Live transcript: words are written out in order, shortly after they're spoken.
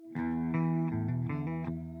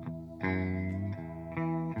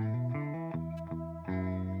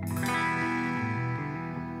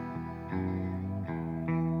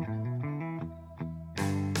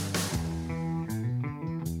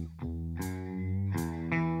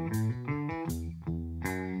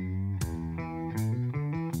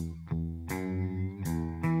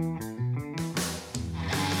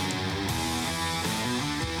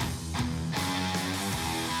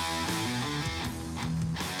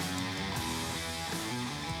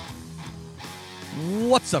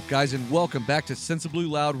What's up, guys, and welcome back to Sensibly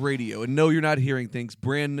Loud Radio. And no, you're not hearing things.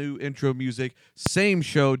 Brand new intro music, same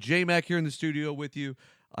show. J-Mac here in the studio with you.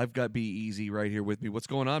 I've got B-Eazy right here with me. What's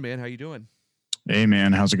going on, man? How you doing? Hey,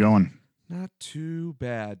 man. How's it going? Not too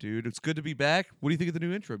bad, dude. It's good to be back. What do you think of the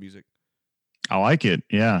new intro music? I like it.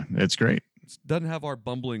 Yeah, it's great. It doesn't have our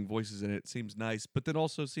bumbling voices in it. It seems nice, but then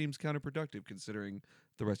also seems counterproductive considering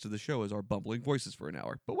the rest of the show is our bumbling voices for an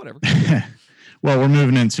hour. But whatever. Well, we're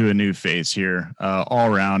moving into a new phase here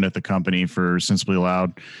all around at the company for Sensibly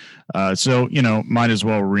Loud. So, might as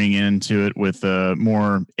well ring into it with a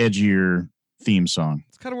more edgier theme song.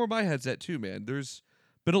 It's kind of where my head's at too, man. There's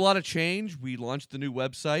been a lot of change. We launched the new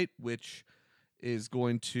website, which is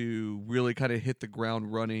going to really kind of hit the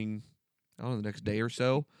ground running, I don't know, the next day or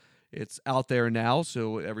so. It's out there now,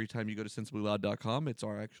 so every time you go to sensiblyloud.com, it's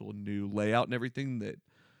our actual new layout and everything that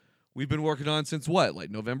we've been working on since what, like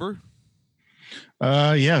November?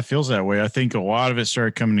 Yeah, it feels that way. I think a lot of it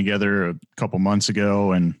started coming together a couple months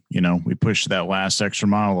ago, and, we pushed that last extra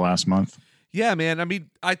mile last month. Yeah, man. I mean,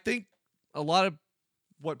 I think a lot of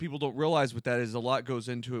what people don't realize with that is a lot goes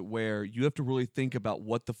into it where you have to really think about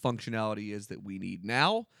what the functionality is that we need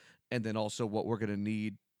now, and then also what we're going to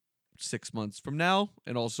need 6 months from now,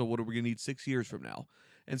 and also what are we going to need 6 years from now.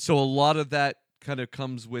 And so a lot of that kind of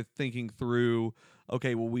comes with thinking through,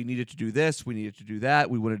 okay, well, we needed to do this, we needed to do that,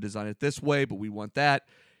 we want to design it this way, but we want that.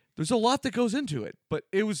 There's a lot that goes into it, but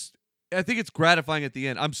I think it's gratifying at the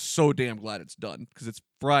end. I'm so damn glad it's done because it's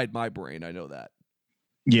fried my brain. I know that.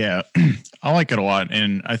 Yeah, I like it a lot.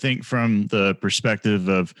 And I think from the perspective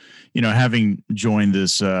of, having joined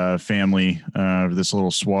this family, this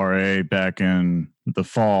little soiree back in the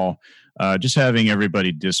fall, just having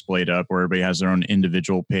everybody displayed up where everybody has their own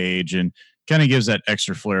individual page and kind of gives that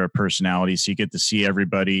extra flair of personality. So you get to see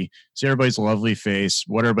everybody's lovely face,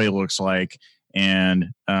 what everybody looks like, and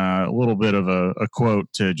a little bit of a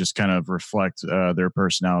quote to just kind of reflect their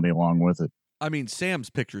personality along with it. I mean,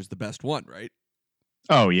 Sam's picture is the best one, right?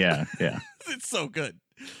 Oh, yeah, yeah. It's so good.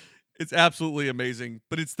 It's absolutely amazing,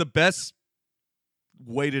 but it's the best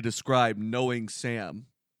way to describe knowing Sam.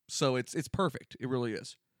 So it's perfect. It really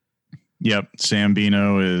is. Yep, Sam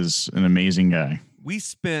Bino is an amazing guy. We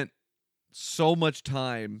spent so much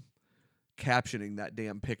time captioning that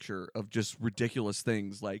damn picture of just ridiculous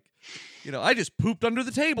things like, I just pooped under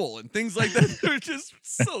the table and things like that. They're just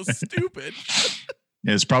so stupid.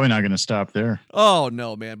 It's probably not going to stop there. Oh,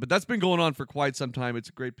 no, man. But that's been going on for quite some time. It's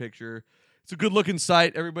a great picture. It's a good-looking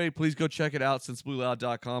site. Everybody, please go check it out,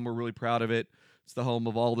 sensiblyloud.com. We're really proud of it. It's the home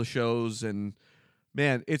of all the shows. And,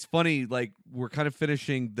 man, it's funny. Like, we're kind of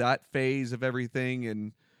finishing that phase of everything.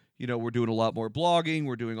 And, we're doing a lot more blogging.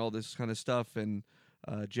 We're doing all this kind of stuff. And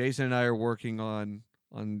Jason and I are working on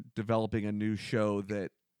developing a new show that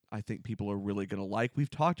I think people are really going to like. We've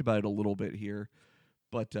talked about it a little bit here.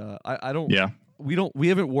 But I don't... Yeah. We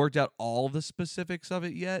haven't worked out all the specifics of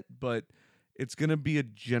it yet, but it's going to be a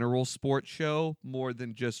general sports show more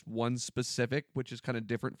than just one specific, which is kind of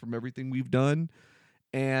different from everything we've done.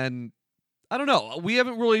 And I don't know. We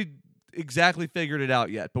haven't really exactly figured it out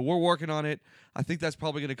yet, but we're working on it. I think that's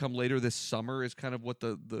probably going to come later this summer is kind of what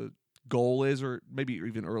the goal is, or maybe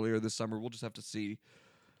even earlier this summer. We'll just have to see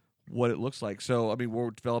what it looks like. So, I mean, we're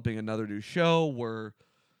developing another new show.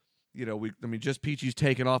 Just Peachy's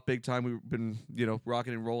taken off big time. We've been,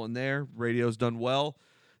 rocking and rolling there. Radio's done well.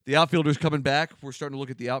 The outfielder's coming back. We're starting to look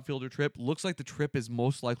at the outfielder trip. Looks like the trip is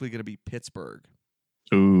most likely going to be Pittsburgh.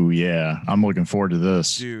 Ooh, yeah. I'm looking forward to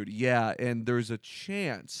this. Dude, yeah. And there's a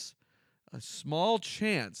small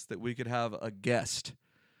chance that we could have a guest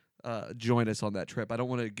join us on that trip. I don't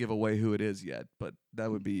want to give away who it is yet, but that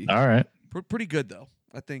would be all right. Pretty good, though.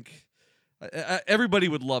 I think everybody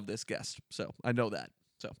would love this guest. So I know that.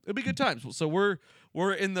 So it'll be good times. So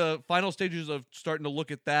we're in the final stages of starting to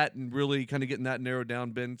look at that and really kind of getting that narrowed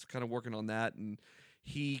down. Ben's kind of working on that, and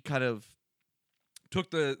he kind of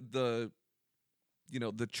took the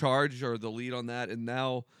charge or the lead on that, and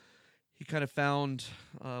now he kind of found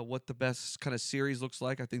what the best kind of series looks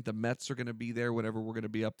like. I think the Mets are going to be there whenever we're going to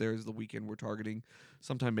be up there is the weekend we're targeting,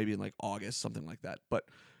 sometime maybe in like August, something like that. But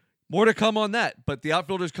more to come on that, but the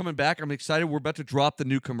outfielder's coming back. I'm excited. We're about to drop the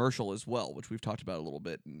new commercial as well, which we've talked about a little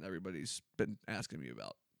bit, and everybody's been asking me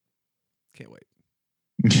about. Can't wait.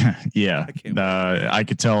 Yeah, I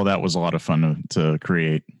could tell that was a lot of fun to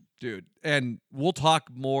create. Dude, and we'll talk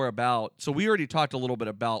more about, so we already talked a little bit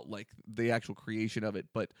about like the actual creation of it,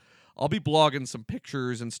 but I'll be blogging some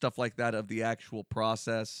pictures and stuff like that of the actual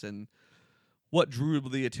process and what drew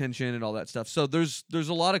the attention and all that stuff. So there's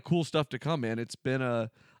a lot of cool stuff to come, man. It's been a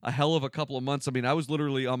hell of a couple of months. I mean, I was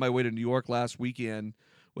literally on my way to New York last weekend,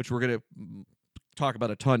 which we're going to talk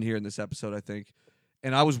about a ton here in this episode, I think.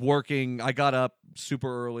 And I was working. I got up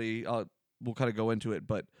super early. We'll kind of go into it,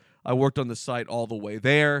 but I worked on the site all the way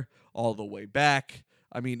there, all the way back.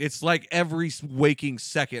 I mean, it's like every waking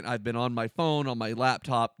second I've been on my phone, on my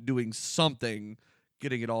laptop, doing something,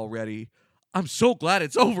 getting it all ready. I'm so glad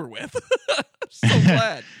it's over with. So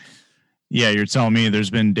glad. Yeah, you're telling me there's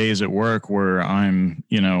been days at work where I'm,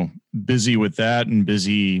 busy with that and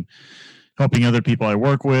busy helping other people I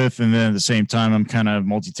work with. And then at the same time, I'm kind of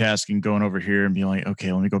multitasking, going over here and being like,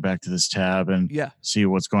 okay, let me go back to this tab and see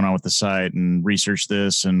what's going on with the site and research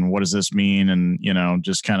this and what does this mean? And,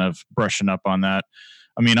 just kind of brushing up on that.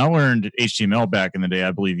 I mean, I learned HTML back in the day.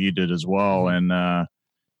 I believe you did as well. And,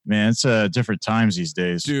 man, it's different times these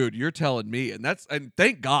days. Dude, you're telling me. And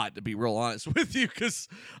thank God, to be real honest with you, because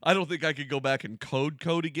I don't think I could go back and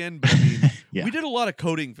code again. But I mean, we did a lot of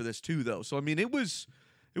coding for this too, though. So I mean, it was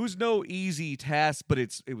no easy task, but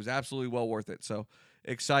it was absolutely well worth it. So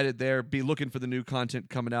excited there. Be looking for the new content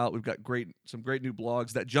coming out. We've got some great new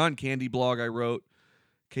blogs. That John Candy blog I wrote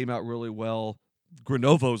came out really well.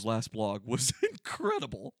 Granovo's last blog was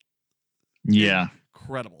incredible. Yeah.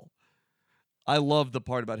 Incredible. I love the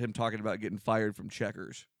part about him talking about getting fired from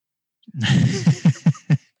Checkers.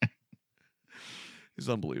 It's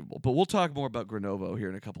unbelievable. But we'll talk more about Granovo here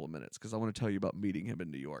in a couple of minutes because I want to tell you about meeting him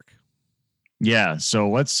in New York. Yeah, so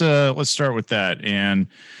let's start with that. And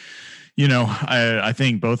I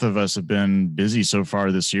think both of us have been busy so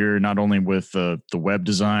far this year, not only with the web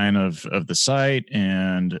design of the site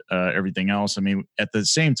and everything else. I mean, at the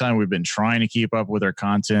same time, we've been trying to keep up with our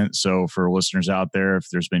content. So for listeners out there, if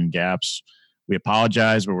there's been gaps, we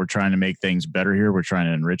apologize, but we're trying to make things better here. We're trying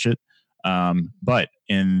to enrich it. But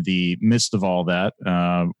in the midst of all that,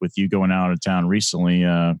 with you going out of town recently,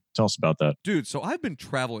 tell us about that. Dude, so I've been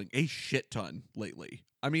traveling a shit ton lately.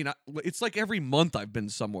 I mean, it's like every month I've been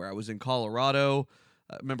somewhere. I was in Colorado.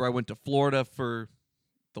 Remember, I went to Florida for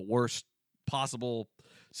the worst possible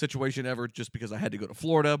situation ever just because I had to go to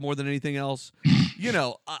Florida more than anything else.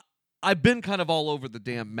 I've been kind of all over the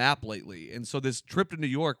damn map lately. And so this trip to New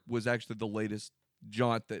York was actually the latest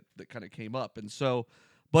jaunt that kind of came up. And so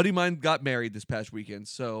buddy of mine got married this past weekend,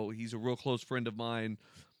 so he's a real close friend of mine.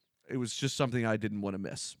 It was just something I didn't want to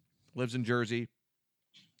miss. Lives in Jersey.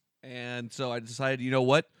 And so I decided, you know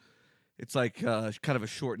what? It's like kind of a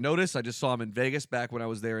short notice. I just saw him in Vegas back when I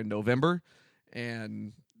was there in November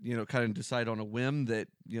and, kind of decide on a whim that,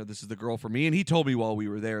 this is the girl for me. And he told me while we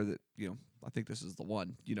were there that, I think this is the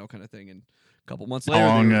one, kind of thing. And a couple months later.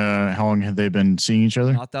 How long had they been seeing each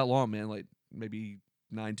other? Not that long, man. Like maybe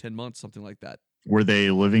 9-10 months, something like that. Were they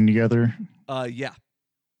living together? Yeah.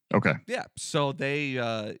 Okay. Yeah. So they,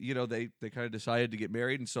 they kind of decided to get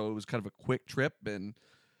married, and so it was kind of a quick trip, and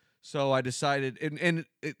so I decided, and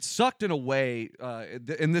it sucked in a way,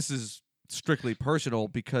 and this is strictly personal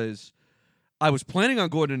because I was planning on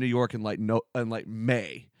going to New York in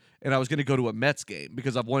May, and I was going to go to a Mets game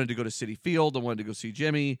because I've wanted to go to Citi Field, I wanted to go see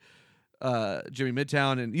Jimmy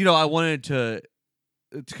Midtown, and I wanted to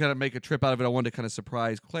kind of make a trip out of it. I wanted to kind of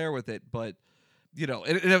surprise Claire with it, but.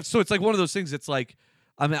 So it's like one of those things. It's like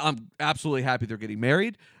I'm absolutely happy they're getting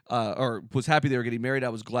married, or was happy they were getting married. I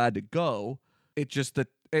was glad to go. It just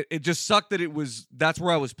sucked that that's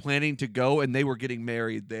where I was planning to go, and they were getting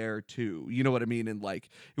married there too. You know what I mean? And like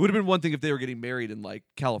it would have been one thing if they were getting married in like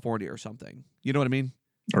California or something. You know what I mean?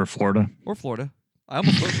 Or Florida. I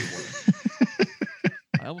almost went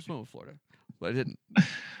with Florida, but I didn't.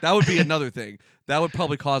 That would be another thing. That would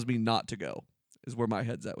probably cause me not to go. Is where my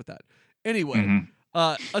head's at with that. Anyway,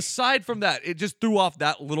 aside from that, it just threw off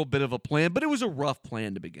that little bit of a plan, but it was a rough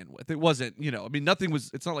plan to begin with. It wasn't,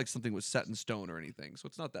 it's not like something was set in stone or anything, so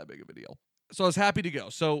it's not that big of a deal. So I was happy to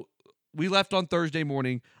go. So we left on Thursday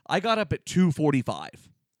morning. I got up at 2:45.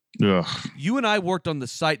 Ugh. You and I worked on the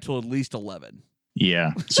site till at least 11.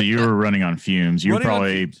 Yeah, so you were running on fumes. You were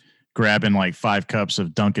probably grabbing like 5 cups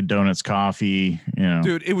of Dunkin' Donuts coffee.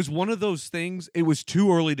 Dude, it was one of those things. It was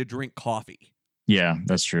too early to drink coffee. Yeah,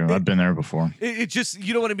 that's true. I've been there before. It just,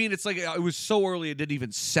 you know what I mean? It's like it was so early it didn't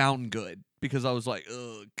even sound good because I was like,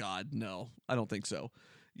 oh, God, no, I don't think so.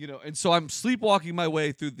 And so I'm sleepwalking my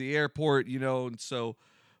way through the airport, and so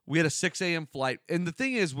we had a 6 a.m. flight. And the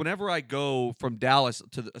thing is, whenever I go from Dallas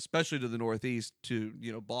especially to the Northeast to,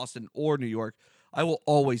 Boston or New York, I will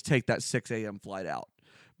always take that 6 a.m. flight out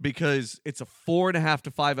because it's a 4.5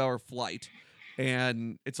 to 5 hour flight.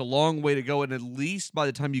 And it's a long way to go, and at least by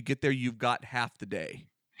the time you get there, you've got half the day.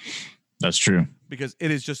 That's true. Because it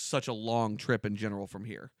is just such a long trip in general from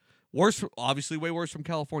here. Obviously way worse from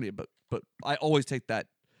California, but I always take that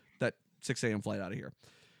 6 a.m. flight out of here.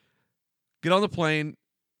 Get on the plane,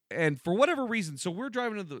 And for whatever reason, so we're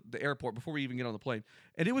driving to the airport before we even get on the plane,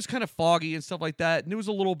 and it was kind of foggy and stuff like that, and it was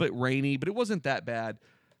a little bit rainy, but it wasn't that bad.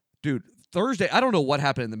 Dude, Thursday, I don't know what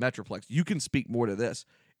happened in the Metroplex. You can speak more to this.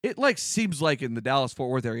 It like seems like in the Dallas-Fort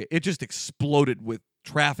Worth area, it just exploded with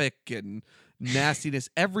traffic and nastiness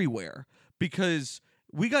everywhere because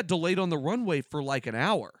we got delayed on the runway for like an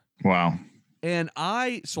hour. Wow. And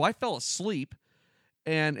I fell asleep.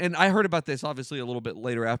 And I heard about this obviously a little bit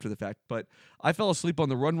later after the fact, but I fell asleep on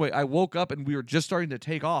the runway. I woke up and we were just starting to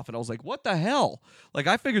take off, and I was like, "What the hell?" Like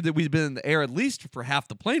I figured that we'd been in the air at least for half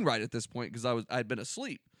the plane ride at this point because I'd been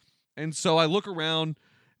asleep. And so I look around,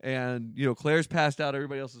 and Claire's passed out,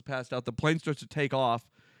 everybody else is passed out. The plane starts to take off,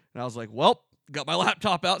 and I was like, "Well, got my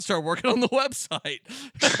laptop out, started working on the website."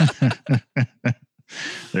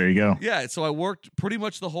 There you go. Yeah, so I worked pretty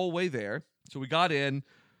much the whole way there. So we got in,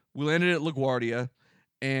 we landed at LaGuardia,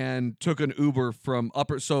 and took an Uber from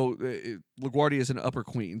LaGuardia is in Upper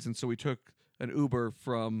Queens, and so we took an Uber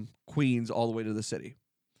from Queens all the way to the city.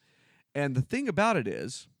 And the thing about it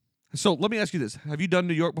is, so let me ask you this. Have you done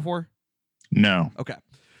New York before? No. Okay.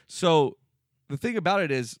 So the thing about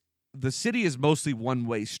it is the city is mostly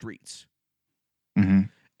one-way streets. Mm-hmm.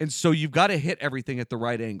 And so you've got to hit everything at the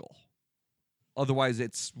right angle. Otherwise,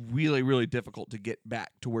 it's really, really difficult to get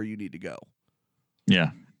back to where you need to go.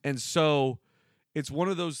 Yeah. And so it's one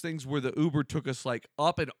of those things where the Uber took us like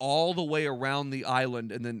up and all the way around the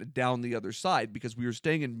island and then down the other side because we were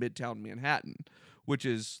staying in Midtown Manhattan, which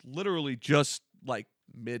is literally just like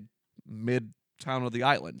mid-town of the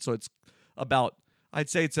island. So it's I'd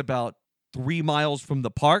say it's about 3 miles from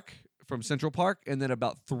the park, from Central Park, and then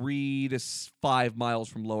about 3 to 5 miles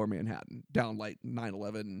from Lower Manhattan, down like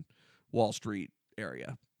 9/11 Wall Street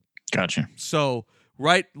area. Gotcha. So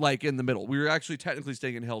right like in the middle. We were actually technically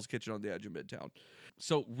staying in Hell's Kitchen on the edge of Midtown.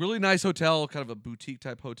 So really nice hotel, kind of a boutique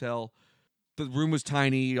type hotel. The room was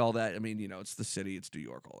tiny, all that. I mean, it's the city, it's New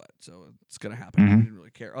York, all that. So it's going to happen. Mm-hmm. We didn't really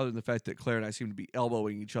care. Other than the fact that Claire and I seemed to be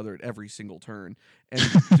elbowing each other at every single turn. And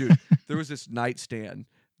dude, there was this nightstand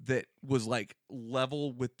that was like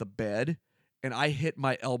level with the bed. And I hit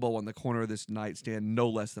my elbow on the corner of this nightstand no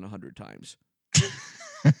less than 100 times.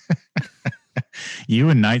 You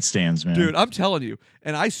and nightstands, man. Dude, I'm telling you.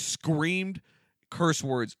 And I screamed curse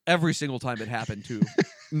words every single time it happened, too.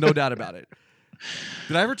 No doubt about it.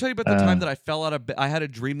 Did I ever tell you about the time that I fell out of bed? I had a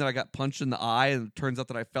dream that I got punched in the eye, and it turns out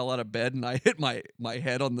that I fell out of bed and I hit my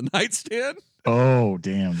head on the nightstand. Oh,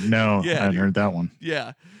 damn. No, Yeah, I hadn't heard that one.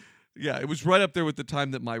 Yeah. Yeah, it was right up there with the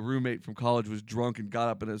time that my roommate from college was drunk and got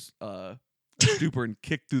up in his stupor and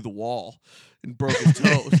kicked through the wall and broke his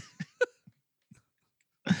toes.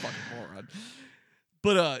 Fucking moron.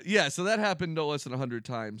 But yeah, so that happened no less than 100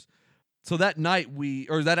 times. So that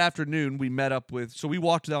afternoon we met up with, so we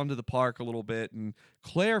walked down to the park a little bit, and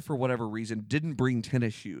Claire, for whatever reason, didn't bring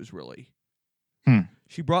tennis shoes really.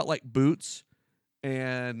 She brought like boots,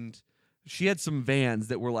 and she had some Vans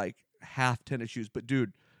that were like half tennis shoes. But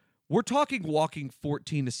dude, we're talking walking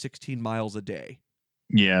 14 to 16 miles a day.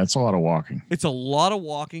 Yeah, it's a lot of walking. It's a lot of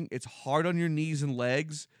walking. It's hard on your knees and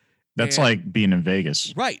legs. That's like being in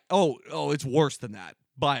Vegas. Right. Oh, it's worse than that.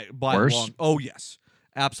 By worse? long. Oh, yes.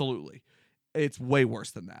 Absolutely. It's way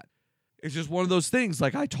worse than that. It's just one of those things.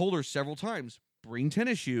 Like I told her several times, bring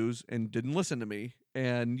tennis shoes, and didn't listen to me.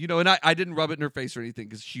 And, and I didn't rub it in her face or anything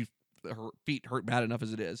because her feet hurt bad enough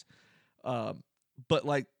as it is. But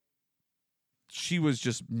like, she was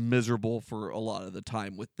just miserable for a lot of the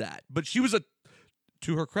time with that. But she was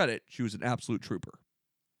to her credit, she was an absolute trooper.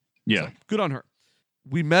 Yeah. So, good on her.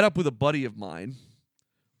 We met up with a buddy of mine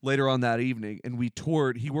later on that evening, and we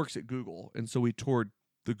toured. He works at Google, and so we toured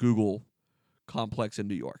the Google complex in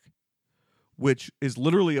New York, which is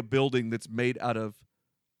literally a building that's made out of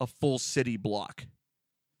a full city block.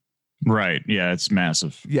 Right. Yeah, it's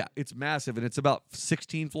massive. Yeah, it's massive, and it's about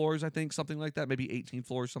 16 floors, I think, something like that, maybe 18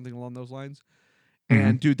 floors, something along those lines. Mm-hmm.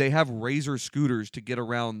 And, dude, they have Razor scooters to get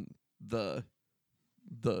around the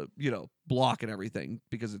block and everything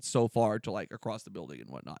because it's so far to like across the building and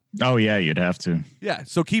whatnot. Oh yeah, you'd have to. Yeah,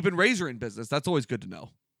 so keeping Razor in business, that's always good to know.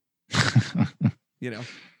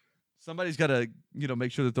 Somebody's got to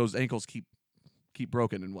make sure that those ankles keep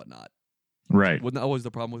broken and whatnot. Right. Wasn't that always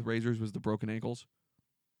the problem with Razors was the broken ankles?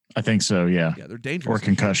 I think so. Yeah. Yeah, they're dangerous. Or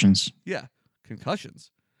concussions. Yeah,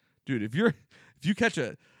 concussions, dude. If you catch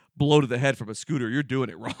a blow to the head from a scooter, you're doing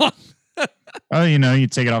it wrong. Oh, you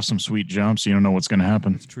take it off some sweet jumps. You don't know what's going to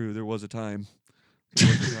happen. It's true. There was a time.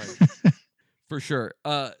 For sure.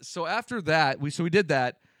 So after that, we did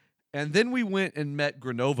that, and then we went and met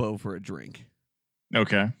Granovo for a drink.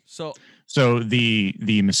 Okay. So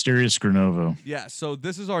the mysterious Granovo. Yeah. So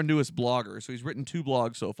this is our newest blogger. So he's written 2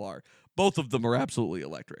 blogs so far. Both of them are absolutely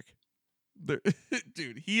electric.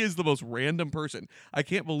 Dude, he is the most random person. I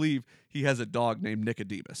can't believe he has a dog named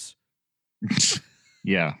Nicodemus.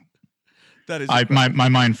 Yeah. That is my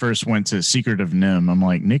mind first went to Secret of Nim. I'm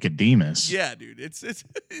like, Nicodemus. Yeah, dude. It's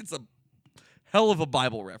a hell of a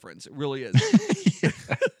Bible reference. It really is.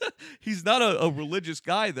 He's not a religious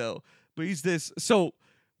guy, though, but he's this. So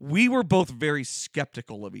we were both very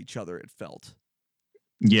skeptical of each other, it felt.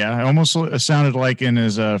 Yeah, it almost sounded like in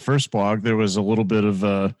his first blog, there was a little bit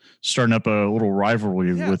of starting up a little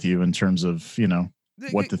rivalry with you in terms of,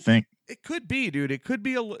 what to think. It could be, dude. It could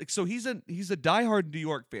be so he's a diehard New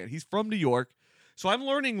York fan. He's from New York. So I'm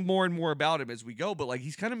learning more and more about him as we go, but like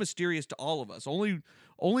he's kind of mysterious to all of us. Only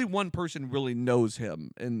one person really knows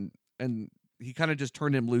him, and he kind of just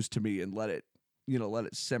turned him loose to me and let it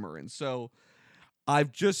simmer. And so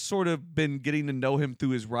I've just sort of been getting to know him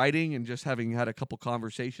through his writing and just having had a couple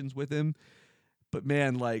conversations with him. But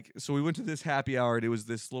man, like, so we went to this happy hour, and it was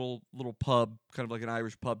this little pub, kind of like an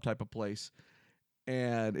Irish pub type of place.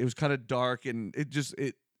 And it was kind of dark, and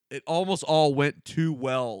it almost all went too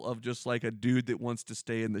well of just like a dude that wants to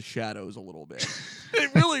stay in the shadows a little bit.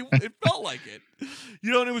 It felt like it.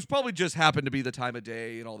 And it was probably just happened to be the time of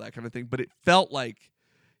day and all that kind of thing, but it felt like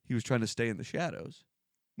he was trying to stay in the shadows.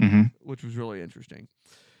 Mm-hmm. Which was really interesting.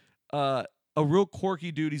 A real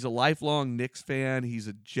quirky dude. He's a lifelong Knicks fan. He's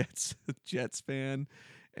a Jets fan,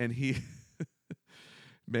 and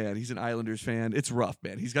man, he's an Islanders fan. It's rough,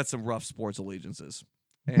 man. He's got some rough sports allegiances.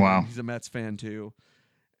 And wow. He's a Mets fan too,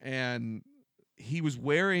 and he was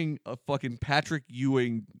wearing a fucking Patrick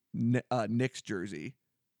Ewing Knicks jersey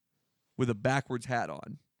with a backwards hat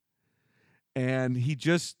on, and he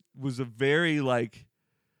just was a very like.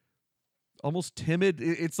 Almost timid.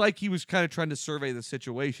 It's like he was kind of trying to survey the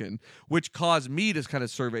situation, which caused me to kind of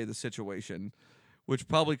survey the situation, which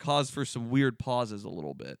probably caused for some weird pauses a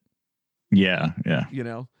little bit. Yeah.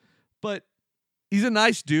 But he's a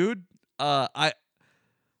nice dude. I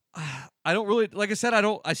don't really, like I said,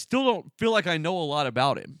 I still don't feel like I know a lot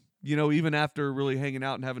about him. Even after really hanging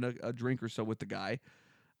out and having a drink or so with the guy,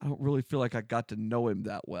 I don't really feel like I got to know him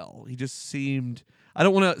that well. He just seemed, I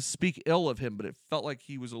don't want to speak ill of him, but it felt like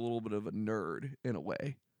he was a little bit of a nerd in a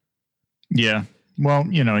way. Yeah. Well,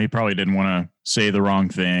 he probably didn't want to say the wrong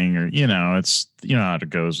thing or, it's, how it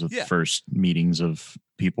goes with first meetings of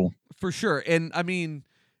people. For sure. And I mean,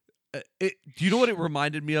 do you know what it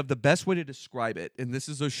reminded me of? The best way to describe it, and this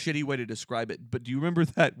is a shitty way to describe it, but do you remember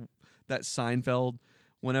that Seinfeld,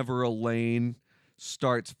 whenever Elaine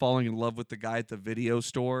starts falling in love with the guy at the video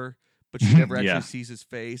store, but she never actually sees his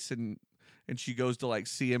face, and she goes to like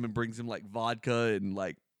see him and brings him like vodka and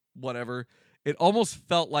like whatever. It almost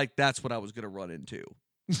felt like that's what I was going to run into.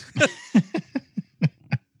 It's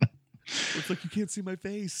like, you can't see my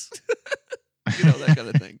face. That kind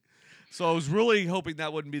of thing. So I was really hoping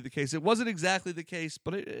that wouldn't be the case. It wasn't exactly the case,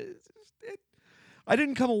 but I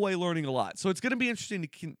didn't come away learning a lot. So it's going to be interesting to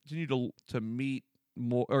continue to meet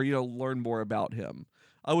more, or learn more about him.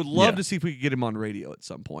 I would love to see if we could get him on radio at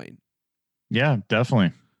some point. Yeah,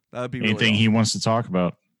 definitely. That would be anything really awesome. He wants to talk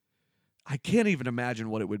about. I can't even imagine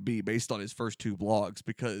what it would be based on his first two blogs,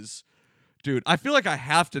 because, dude, I feel like I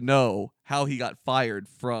have to know how he got fired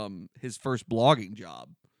from his first blogging job.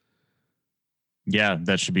 Yeah,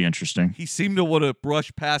 that should be interesting. He seemed to want to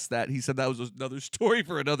brush past that. He said that was another story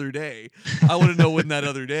for another day. I want to know when that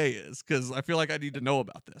other day is, because I feel like I need to know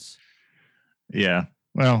about this. Yeah.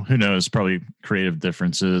 Well, who knows? Probably creative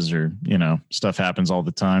differences or, stuff happens all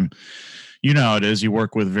the time. You know how it is. You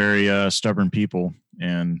work with very stubborn people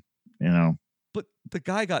and, But the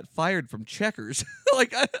guy got fired from Checkers.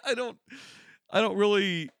 Like, I don't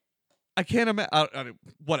really... I can't imagine.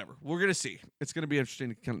 Whatever. We're going to see. It's going to be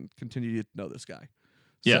interesting to continue to know this guy.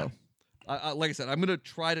 Yeah. So, like I said, I'm going to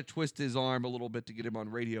try to twist his arm a little bit to get him on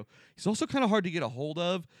radio. He's also kind of hard to get a hold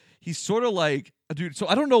of. He's sort of like a dude. So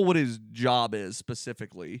I don't know what his job is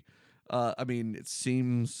specifically. I mean, it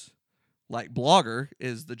seems like blogger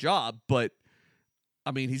is the job, but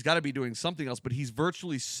I mean, he's got to be doing something else, but he's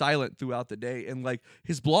virtually silent throughout the day. And like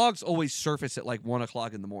his blogs always surface at like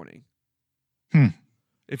 1:00 in the morning.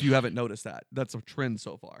 If you haven't noticed that, that's a trend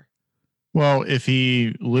so far. Well, if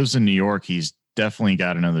he lives in New York, he's definitely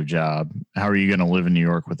got another job. How are you going to live in New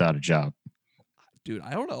York without a job? Dude,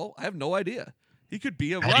 I don't know. I have no idea. He could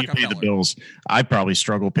be a How do you Rockefeller. pay the bills? I probably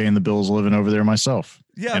struggle paying the bills living over there myself.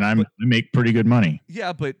 Yeah, and I make pretty good money.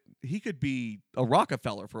 Yeah, but he could be a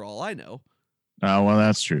Rockefeller for all I know. Oh, well,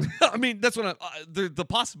 that's true. I mean, that's what the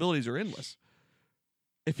possibilities are endless.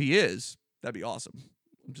 If he is, that'd be awesome.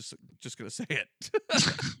 I'm just gonna say it.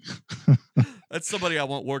 That's somebody I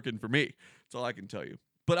want working for me. That's all I can tell you.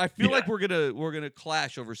 But I feel like we're gonna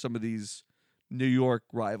clash over some of these New York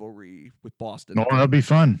rivalry with Boston. No, that'll be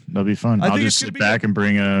fun. I'll just sit back and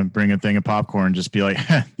bring a thing of popcorn and just be like,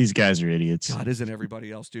 these guys are idiots. God, isn't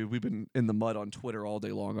everybody else, dude? We've been in the mud on Twitter all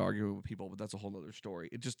day long arguing with people, but that's a whole other story.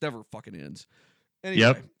 It just never fucking ends. Anyway,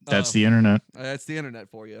 yep, that's the internet. That's the internet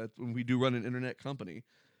for you. We do run an internet company.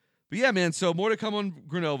 But yeah, man, so more to come on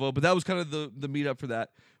Grenovo, but that was kind of the meetup for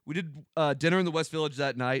that. We did dinner in the West Village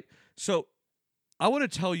that night. So I want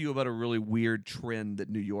to tell you about a really weird trend that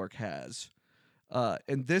New York has.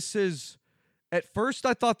 And this is, at first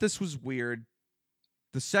I thought this was weird.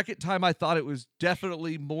 The second time I thought it was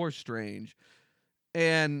definitely more strange.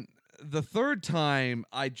 And the third time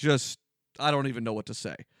I don't even know what to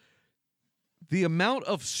say. The amount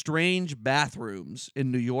of strange bathrooms in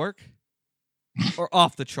New York are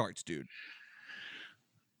off the charts, dude.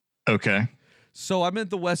 Okay. So I'm at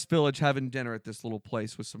the West Village having dinner at this little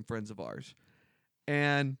place with some friends of ours.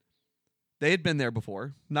 And they had been there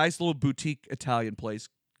before. Nice little boutique Italian place.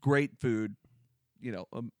 Great food.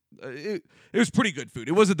 It was pretty good food.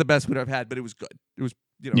 It wasn't the best food I've had, but it was good. It was,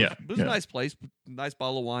 it was a nice place. Nice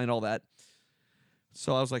bottle of wine, all that.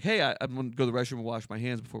 So I was like, hey, I'm going to go to the restroom and wash my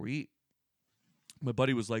hands before we eat. My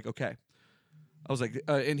buddy was like, okay. I was like,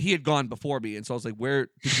 and he had gone before me. And so I was like, where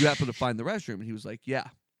did you happen to find the restroom? And he was like, yeah.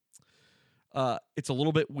 It's a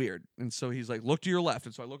little bit weird. And so he's like, look to your left.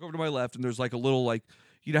 And so I look over to my left, and there's like a little, like,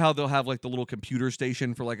 you know how they'll have like the little computer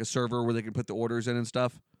station for like a server where they can put the orders in and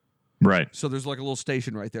stuff? Right. So there's like a little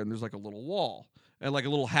station right there, and there's like a little wall, and like a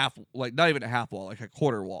little half, like not even a half wall, like a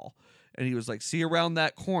quarter wall. And he was like, see around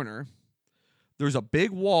that corner, there's a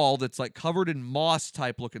big wall that's like covered in moss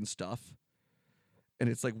type looking stuff. And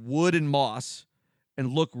it's like wood and moss.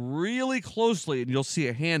 And look really closely, and you'll see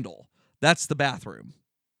a handle. That's the bathroom.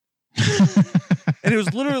 And it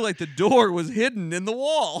was literally like the door was hidden in the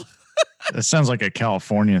wall. That sounds like a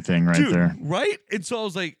California thing right there. Right? And so I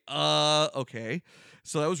was like, okay.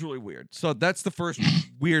 So that was really weird. So that's the first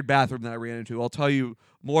weird bathroom that I ran into. I'll tell you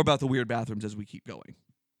more about the weird bathrooms as we keep going.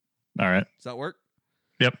 All right. Does that work?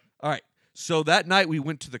 Yep. All right. So that night we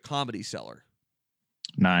went to the Comedy Cellar.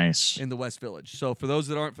 Nice. In the West Village. So for those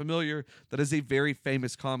that aren't familiar, that is a very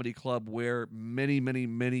famous comedy club where many, many,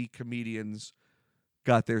 many comedians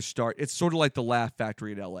got their start. It's sort of like the Laugh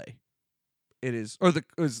Factory in LA. It is, or the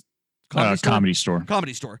Comedy Store.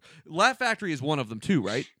 Comedy Store. Laugh Factory is one of them too,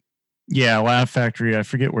 right? Yeah, Laugh Factory. I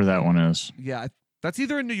forget where that one is. Yeah, that's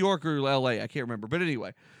either in New York or LA. I can't remember. But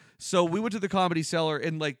anyway, so we went to the Comedy Cellar,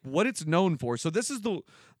 and like what it's known for. So this is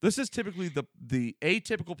typically the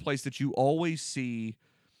atypical place that you always see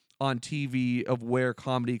on TV of where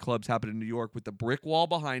comedy clubs happen in New York, with the brick wall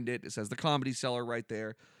behind it. It says the Comedy Cellar right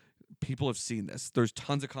there. People have seen this. There's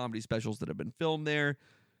tons of comedy specials that have been filmed there.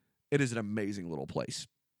 It is an amazing little place.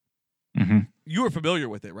 Mm-hmm. You were familiar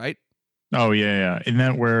with it, right? Oh, yeah. Isn't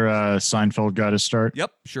that where Seinfeld got his start?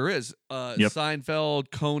 Yep, sure is. Yep.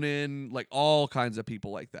 Seinfeld, Conan, like all kinds of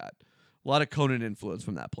people like that. A lot of Conan influence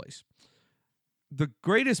from that place. The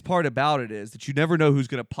greatest part about it is that you never know who's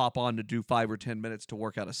going to pop on to do 5 or 10 minutes to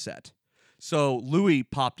work out a set. So Louis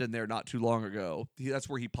popped in there not too long ago. That's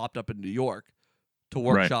where he popped up in New York to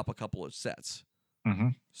workshop a couple of sets. Mm-hmm.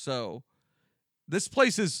 So this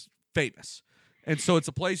place is famous. And so it's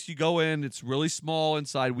a place you go in. It's really small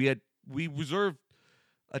inside. We reserved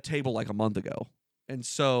a table like a month ago. And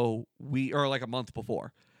so like a month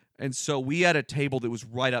before. And so we had a table that was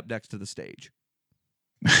right up next to the stage.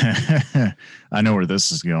 I know where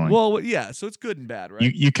this is going. Well, yeah, so it's good and bad,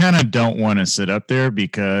 right? You kind of don't want to sit up there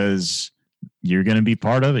because you're going to be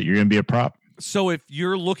part of it. You're going to be a prop. So if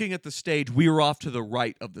you're looking at the stage, we were off to the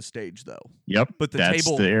right of the stage, though. Yep, but that's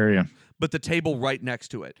the area. But the table right next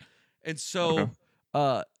to it. And so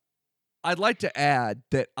I'd like to add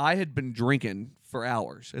that I had been drinking for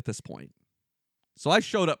hours at this point. So I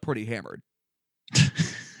showed up pretty hammered.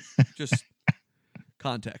 Just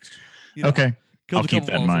context. Okay. Killed I'll keep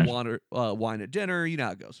that in mind. Wine at dinner. You know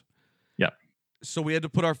how it goes. Yeah. So we had to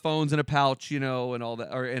put our phones in a pouch, and all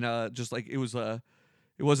that, or in a just like it wasn't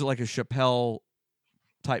like a Chappelle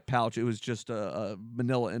type pouch. It was just a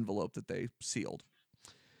manila envelope that they sealed,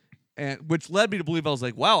 and which led me to believe, I was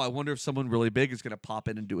like, wow, I wonder if someone really big is going to pop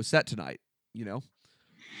in and do a set tonight.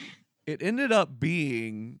 It ended up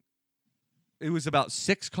being, it was about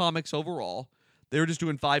 6 comics overall. They were just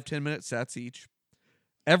doing 5-10 minute sets each.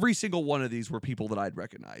 Every single one of these were people that I'd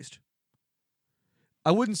recognized.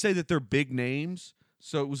 I wouldn't say that they're big names.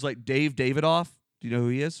 So it was like Dave Davidoff. Do you know who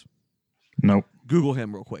he is? Nope. Google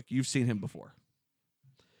him real quick. You've seen him before.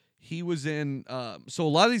 He was in... so a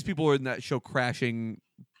lot of these people are in that show Crashing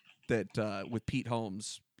that with Pete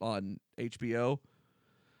Holmes on HBO.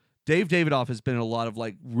 Dave Davidoff has been in a lot of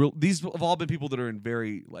like these have all been people that are in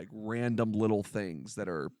very like random little things that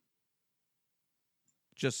are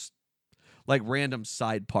just like random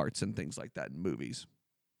side parts and things like that in movies.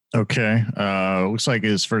 Okay. Looks like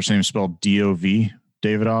his first name is spelled D-O-V,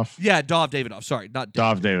 Davidoff. Yeah, Dov Davidoff. Sorry, not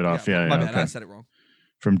Dov Davidoff. Yeah, my bad. Okay. I said it wrong.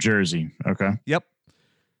 From Jersey. Okay. Yep.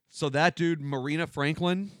 So that dude, Marina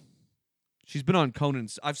Franklin, she's been on Conan.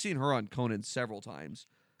 I've seen her on Conan several times.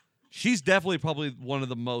 She's definitely probably one of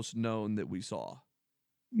the most known that we saw.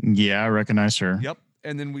 Yeah, I recognize her. Yep.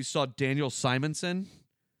 And then we saw Daniel Simonson.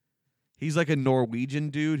 He's like a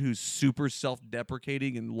Norwegian dude who's super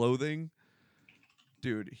self-deprecating and loathing.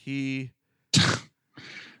 Dude,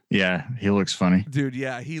 Yeah, he looks funny. Dude,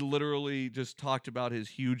 yeah, he literally just talked about his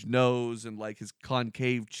huge nose and like his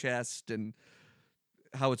concave chest and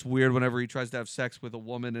how it's weird whenever he tries to have sex with a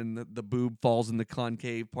woman and the boob falls in the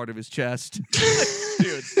concave part of his chest.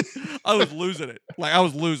 Dude, I was losing it. Like, I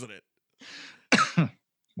was losing it.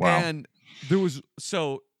 Wow. And there was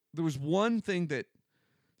one thing that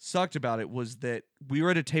sucked about it was that we were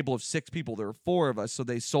at a table of 6 people. There were 4 of us, so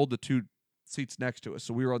they sold the 2 seats next to us.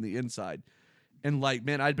 So we were on the inside. And like,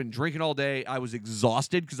 man, I'd been drinking all day. I was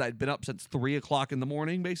exhausted because I'd been up since 3 o'clock in the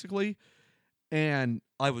morning, basically. And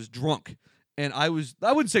I was drunk. And I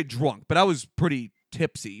wouldn't say drunk, but I was pretty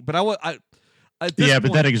tipsy. But but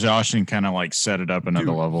that exhaustion kind of like set it up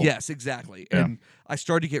another level. Yes, exactly. Yeah. And I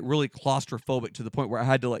started to get really claustrophobic to the point where I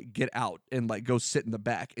had to like get out and like go sit in the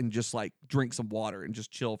back and just like drink some water and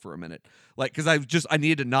just chill for a minute. Like, cause I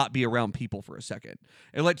needed to not be around people for a second.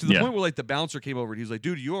 And like to the point where like the bouncer came over and he was like,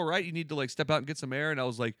 dude, you all right? You need to like step out and get some air. And I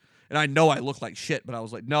was like, and I know I look like shit, but I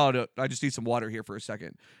was like, no, I just need some water here for a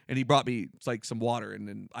second. And he brought me like some water and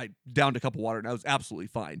then I downed a cup of water and I was absolutely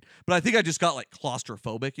fine. But I think I just got like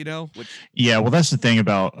claustrophobic, you know? Yeah, well, that's the thing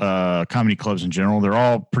about comedy clubs in general. They're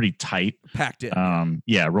all pretty tight. Packed in.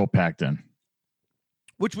 Real packed in.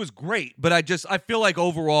 Which was great, but I feel like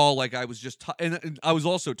overall, like I was just, and I was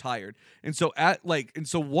also tired. And so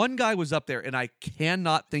one guy was up there and I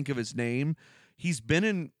cannot think of his name. He's been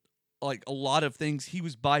in like a lot of things. He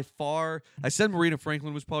was by far, I said Marina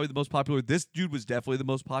Franklin was probably the most popular. This dude was definitely the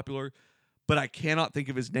most popular, but I cannot think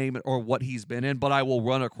of his name or what he's been in, but I will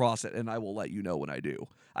run across it and I will let you know when I do.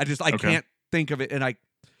 I can't think of it. And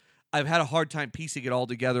I've had a hard time piecing it all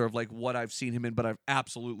together of like what I've seen him in, but I've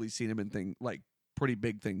absolutely seen him in like pretty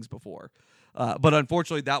big things before. But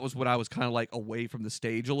unfortunately that was when I was kind of like away from the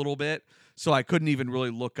stage a little bit. So I couldn't even really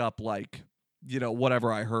look up like, you know,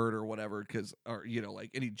 whatever I heard or whatever, or, you know,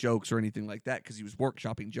 like any jokes or anything like that. Cause he was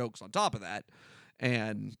workshopping jokes on top of that.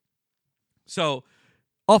 And so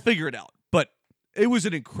I'll figure it out, but it was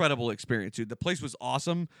an incredible experience, dude. The place was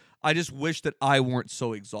awesome. I just wish that I weren't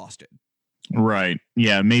so exhausted. Right.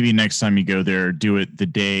 Yeah. Maybe next time you go there, do it the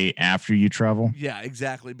day after you travel. Yeah,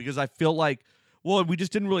 exactly. Because I feel like, well, we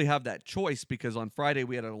just didn't really have that choice because on Friday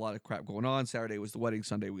we had a lot of crap going on. Saturday was the wedding.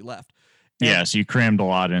 Sunday we left. And, so you crammed a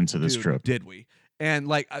lot into this trip. Did we? And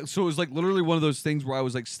like, so it was like literally one of those things where I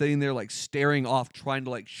was like sitting there, like staring off, trying to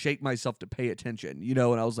like shake myself to pay attention, you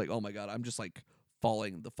know? And I was like, oh my God, I'm just like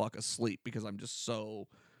falling the fuck asleep because I'm just so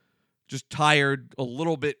tired, a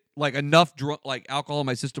little bit, like enough drunk, like alcohol in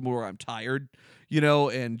my system where I'm tired, you know?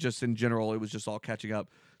 And just in general, it was just all catching up.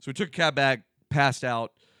 So we took a cab back, passed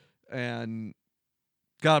out, and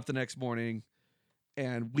got up the next morning.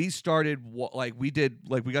 And we started, we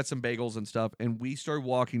got some bagels and stuff, and we started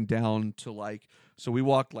walking down to so we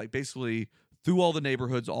walked basically through all the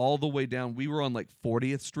neighborhoods, all the way down. We were on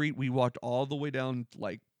 40th Street. We walked all the way down,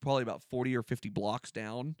 probably about 40 or 50 blocks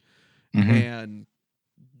down, and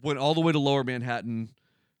went all the way to Lower Manhattan,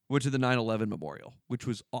 went to the 9/11 Memorial, which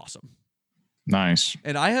was awesome. Nice.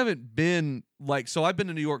 And I haven't been so I've been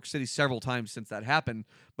to New York City several times since that happened,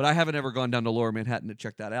 but I haven't ever gone down to Lower Manhattan to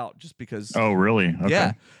check that out just because. Oh, really? Okay.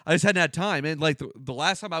 Yeah. I just hadn't had time. And the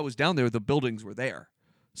last time I was down there, the buildings were there.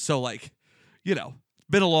 So you know,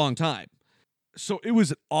 been a long time. So it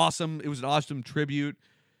was an awesome tribute.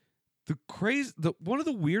 One of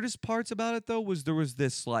the weirdest parts about it though was there was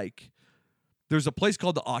this there's a place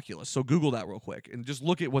called the Oculus. So Google that real quick and just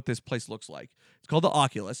look at what this place looks like. It's called the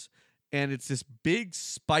Oculus. And it's this big,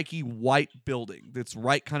 spiky white building that's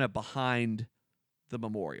right kind of behind the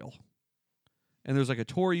memorial. And there's a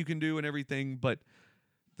tour you can do and everything, but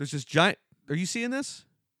there's this giant... Are you seeing this?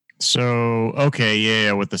 So, okay,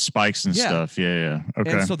 yeah, with the spikes and stuff. Yeah,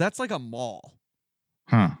 okay. And so that's like a mall.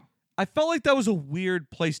 Huh. I felt like that was a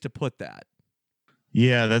weird place to put that.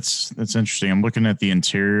 Yeah, that's interesting. I'm looking at the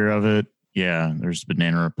interior of it. Yeah, there's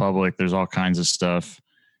Banana Republic. There's all kinds of stuff.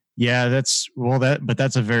 Yeah, that's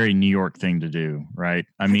a very New York thing to do, right?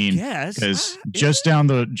 I mean, because just down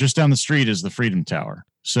the street is the Freedom Tower.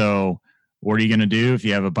 So what are you going to do if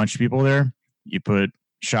you have a bunch of people there? You put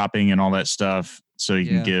shopping and all that stuff so you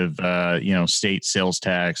can give, state sales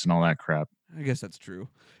tax and all that crap. I guess that's true.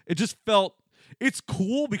 It just felt, it's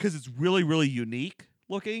cool because it's really, really unique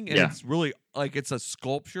looking. And it's really like it's a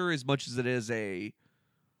sculpture as much as it is a.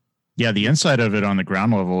 Yeah, the inside of it on the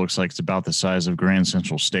ground level looks like it's about the size of Grand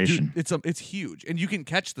Central Station. Dude, it's huge. And you can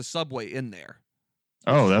catch the subway in there.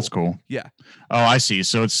 Oh, that's cool. Yeah. Oh, I see.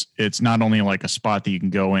 So it's not only like a spot that you can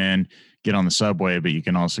go in, get on the subway, but you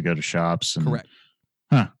can also go to shops. And, correct.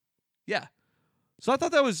 Huh. Yeah. So I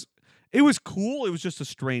thought it was cool. It was just a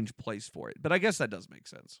strange place for it. But I guess that does make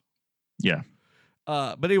sense. Yeah.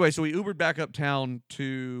 But anyway, so we Ubered back uptown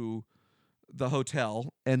to the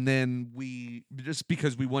hotel, and then just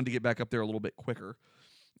because we wanted to get back up there a little bit quicker.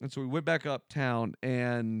 And so we went back uptown,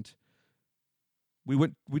 and we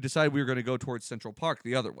decided we were going to go towards Central Park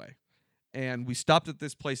the other way. And we stopped at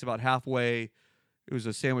this place about halfway. It was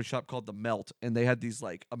a sandwich shop called The Melt, and they had these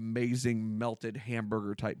like amazing melted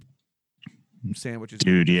hamburger type sandwiches.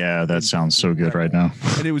 Dude, yeah, that sounds so good right now.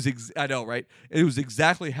 And it was I know, right? It was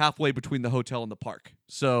exactly halfway between the hotel and the park.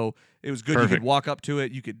 So it was good. Perfect. You could walk up to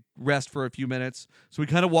it, you could rest for a few minutes. So we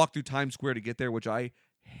kind of walked through Times Square to get there, which I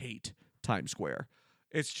hate Times Square.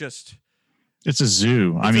 It's a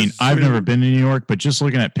zoo. I've never been to New York, but just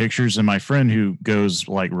looking at pictures, and my friend who goes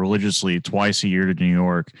like religiously twice a year to New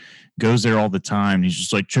York goes there all the time. He's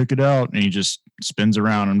just like, check it out. And he just spins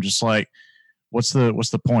around. I'm just like, what's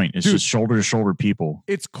the point? It's just shoulder to shoulder people.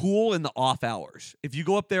 It's cool in the off hours. If you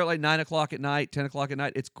go up there at like 9 o'clock at night, 10 o'clock at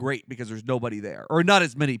night, it's great because there's nobody there or not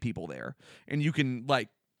as many people there. And you can like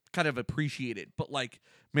kind of appreciate it. But like,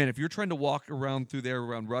 man, if you're trying to walk around through there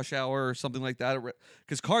around rush hour or something like that,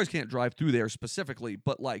 because cars can't drive through there specifically,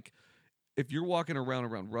 but like if you're walking around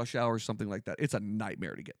rush hour or something like that, it's a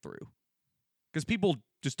nightmare to get through. Because people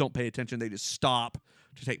just don't pay attention. They just stop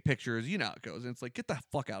to take pictures. You know how it goes. And it's like, get the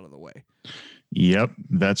fuck out of the way. Yep,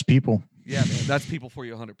 that's people. Yeah, man, that's people for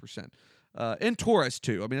you 100%. And tourists,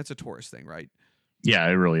 too. I mean, that's a tourist thing, right? Yeah,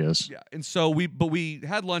 it really is. Yeah, and so we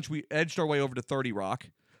had lunch. We edged our way over to 30 Rock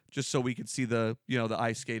just so we could see the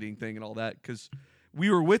ice skating thing and all that, because we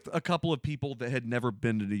were with a couple of people that had never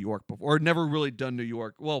been to New York before, or never really done New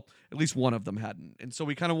York. Well, at least one of them hadn't. And so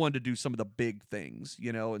we kind of wanted to do some of the big things,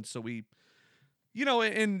 and so we...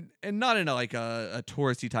 and not in a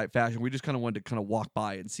touristy type fashion. We just kind of wanted to kind of walk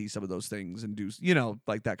by and see some of those things and do,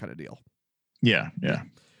 like that kind of deal. Yeah.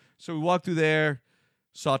 So we walked through there,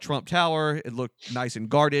 saw Trump Tower. It looked nice and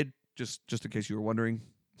guarded, just in case you were wondering.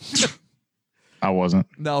 I wasn't.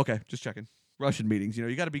 No, okay, just checking. Russian meetings,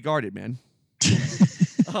 you got to be guarded, man.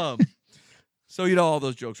 So all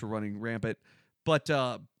those jokes were running rampant, but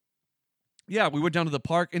yeah, we went down to the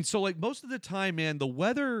park, and so like most of the time, man, the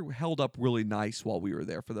weather held up really nice while we were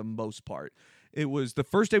there for the most part. It was the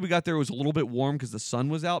first day we got there, it was a little bit warm because the sun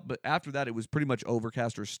was out, but after that, it was pretty much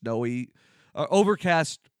overcast or snowy.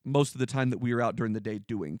 Overcast most of the time that we were out during the day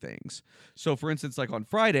doing things. So for instance, like on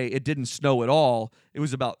Friday, it didn't snow at all. It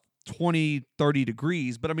was about 20, 30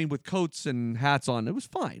 degrees, but I mean, with coats and hats on, it was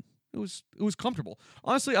fine. It was comfortable.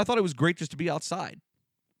 Honestly, I thought it was great just to be outside.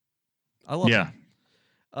 I love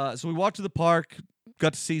it. So we walked to the park,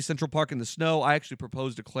 got to see Central Park in the snow. I actually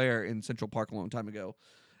proposed to Claire in Central Park a long time ago.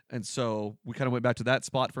 And so we kind of went back to that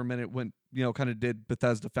spot for a minute, kind of did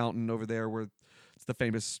Bethesda Fountain over there where it's the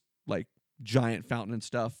famous, like, giant fountain and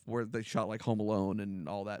stuff where they shot, like, Home Alone and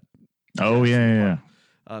all that. Oh, yeah.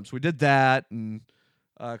 So we did that and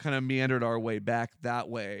kind of meandered our way back that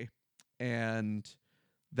way. And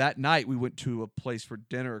that night we went to a place for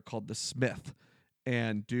dinner called The Smith.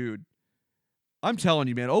 And, dude, I'm telling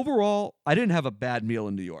you, man, overall, I didn't have a bad meal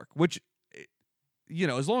in New York, which,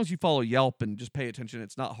 as long as you follow Yelp and just pay attention,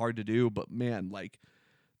 it's not hard to do. But, man, like,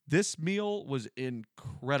 this meal was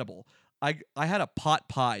incredible. I had a pot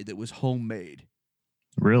pie that was homemade.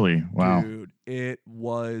 Really? Wow. Dude, it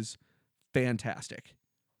was fantastic.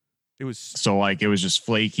 It was... So, like, it was just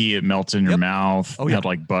flaky. It melts in your mouth. Oh, yeah. Had,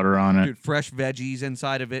 like, butter on it. Dude, fresh veggies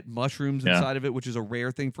inside of it, mushrooms inside of it, which is a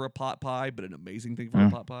rare thing for a pot pie, but an amazing thing for a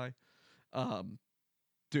pot pie.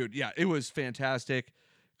 Dude, yeah, it was fantastic.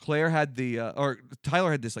 Tyler had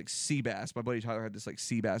this like sea bass. My buddy Tyler had this like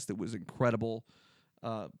sea bass that was incredible.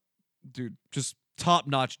 Dude, just top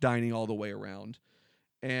notch dining all the way around.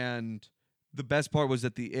 And the best part was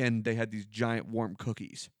at the end, they had these giant warm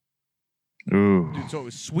cookies. Ooh. Dude, so it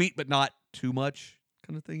was sweet, but not too much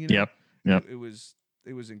kind of thing. Yep. It was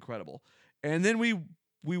incredible. And then we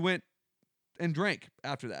went and drank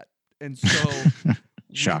after that. And so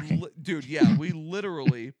shocking. Dude, yeah, we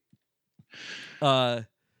literally got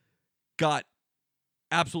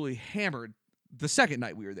absolutely hammered the second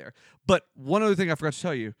night we were there. But one other thing I forgot to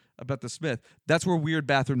tell you about the Smith, that's where weird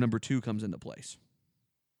bathroom number 2 comes into place.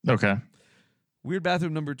 Okay. Weird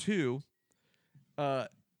bathroom number 2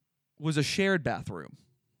 was a shared bathroom.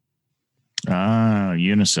 Ah,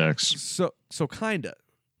 unisex. So kinda.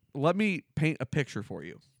 Let me paint a picture for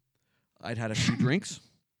you. I'd had a few drinks,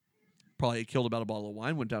 probably killed about a bottle of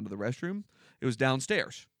wine, went down to the restroom. It was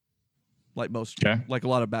downstairs, like a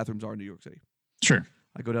lot of bathrooms are in New York City. Sure.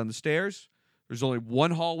 I go down the stairs. There's only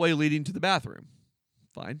one hallway leading to the bathroom.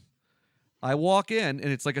 Fine. I walk in,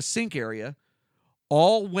 and it's like a sink area.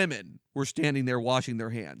 All women were standing there washing their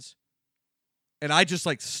hands. And I just,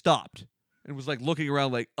 like, stopped and was, like, looking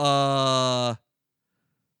around like,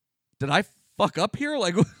 did I fuck up here?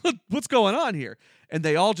 Like, what's going on here? And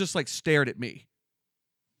they all just, like, stared at me.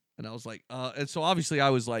 And I was like, and so obviously I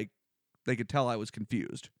was like, they could tell I was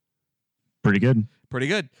confused. Pretty good.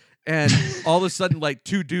 And all of a sudden, like,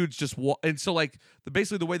 two dudes just and so, like,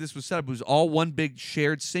 basically the way this was set up was all one big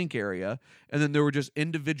shared sink area, and then there were just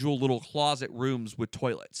individual little closet rooms with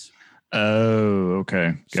toilets. Oh,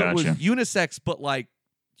 okay. Gotcha. So it was unisex, but, like,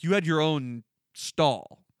 you had your own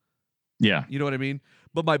stall. Yeah. You know what I mean?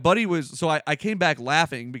 But my buddy was, so I came back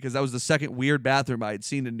laughing because that was the second weird bathroom I had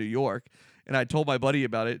seen in New York, and I told my buddy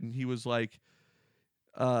about it, and he was like,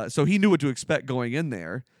 so he knew what to expect going in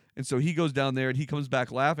there. And so he goes down there and he comes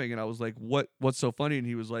back laughing, and I was like, what's so funny? And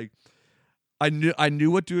he was like, I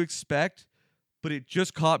knew what to expect, but it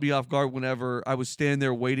just caught me off guard whenever I was standing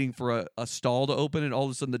there waiting for a stall to open, and all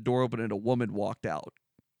of a sudden the door opened and a woman walked out.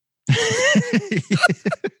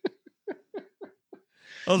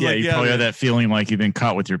 Yeah, you probably had that feeling like you've been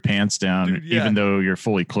caught with your pants down, dude, yeah. Even though you're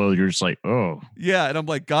fully clothed. You're just like, oh. Yeah, and I'm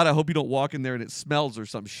like, God, I hope you don't walk in there and it smells or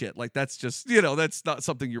some shit. Like, that's just, that's not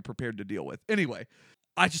something you're prepared to deal with. Anyway,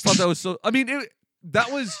 I just thought that was so,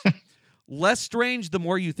 that was less strange the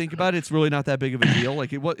more you think about it. It's really not that big of a deal.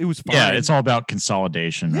 Like, it was fine. Yeah, it's all about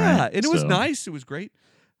consolidation, yeah, right? and it was nice. It was great.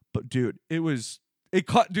 But, dude,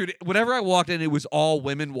 whenever I walked in, it was all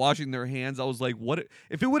women washing their hands. I was like, what?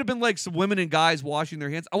 If it would have been like some women and guys washing their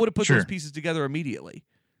hands, I would have put those pieces together immediately.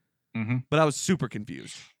 Mm-hmm. But I was super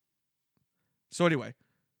confused. So anyway,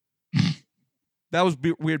 that was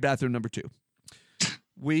weird bathroom number 2.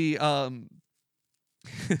 We,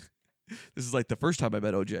 this is like the first time I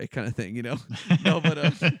met OJ kind of thing, No, but,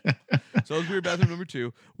 so it was weird bathroom number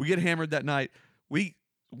 2. We get hammered that night. We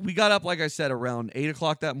got up, like I said, around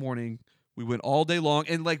 8:00 that morning. We went all day long,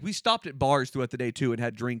 and like we stopped at bars throughout the day too, and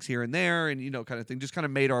had drinks here and there, and kind of thing. Just kind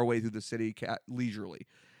of made our way through the city leisurely.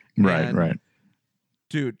 Right.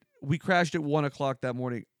 Dude, we crashed at 1:00 that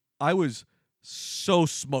morning. I was so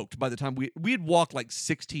smoked by the time we had walked like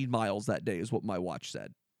 16 miles that day, is what my watch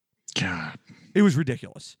said. God, it was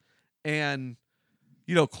ridiculous. And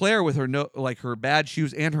Claire with her bad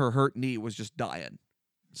shoes and her hurt knee was just dying.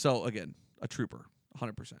 So again, a trooper,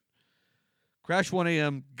 100%. Crash 1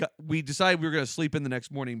 a.m. We decided we were going to sleep in the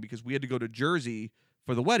next morning because we had to go to Jersey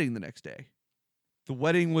for the wedding the next day. The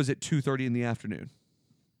wedding was at 2:30 in the afternoon.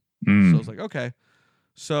 So I was like, okay.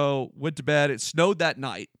 So went to bed. It snowed that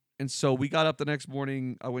night. And so we got up the next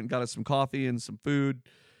morning. I went and got us some coffee and some food.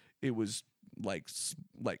 It was like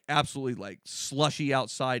absolutely like slushy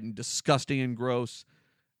outside and disgusting and gross.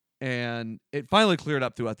 And it finally cleared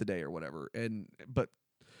up throughout the day or whatever. But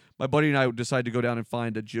my buddy and I decided to go down and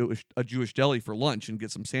find a Jewish deli for lunch and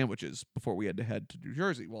get some sandwiches before we had to head to New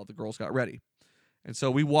Jersey while the girls got ready. And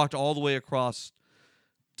so we walked all the way across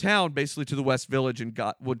town, basically to the West Village, and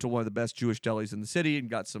went to one of the best Jewish delis in the city and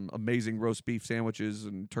got some amazing roast beef sandwiches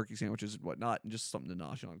and turkey sandwiches and whatnot, and just something to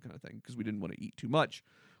nosh on kind of thing because we didn't want to eat too much,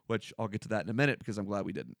 which I'll get to that in a minute because I'm glad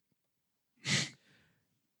we didn't.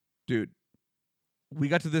 Dude, we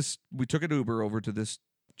took an Uber over to this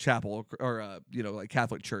chapel or like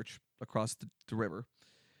Catholic church across the river,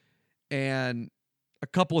 and a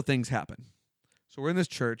couple of things happen. So we're in this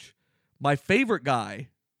church. My favorite guy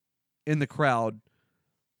in the crowd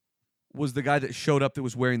was the guy that showed up that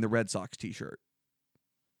was wearing the Red Sox t-shirt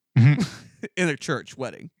in a church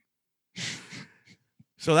wedding.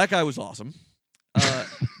 So that guy was awesome.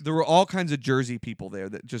 There were all kinds of Jersey people there,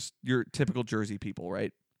 that just your typical Jersey people,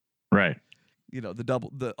 right? Right.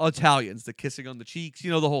 The Italians, the kissing on the cheeks,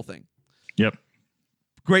 the whole thing. Yep.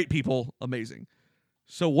 Great people, amazing.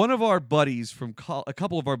 So one of our buddies a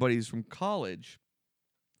couple of our buddies from college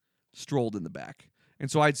strolled in the back.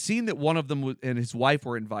 And so I'd seen that one of them and his wife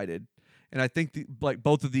were invited. And I think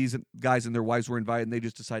both of these guys and their wives were invited, and they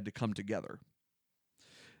just decided to come together.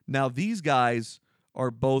 Now, these guys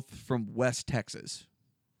are both from West Texas.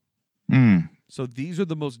 So these are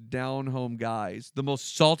the most down-home guys, the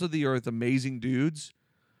most salt-of-the-earth, amazing dudes,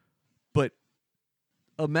 but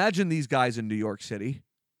imagine these guys in New York City.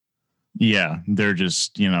 Yeah, they're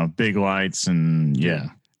just, big lights and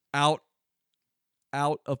out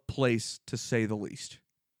of place, to say the least.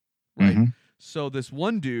 Right? Mm-hmm. So this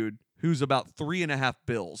one dude who's about 3.5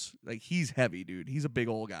 bills, like he's heavy, dude. He's a big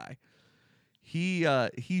old guy. He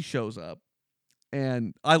shows up,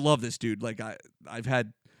 and I love this dude. Like I've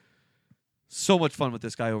had so much fun with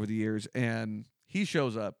this guy over the years, and he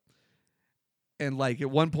shows up, and like at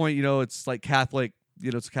one point, it's like Catholic,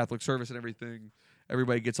 it's a Catholic service and everything.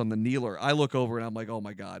 Everybody gets on the kneeler. I look over and I'm like, oh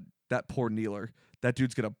my God, that poor kneeler. That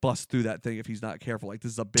dude's gonna bust through that thing if he's not careful. Like,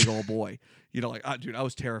 this is a big old boy. Dude, I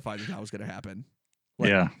was terrified that was gonna happen. Like,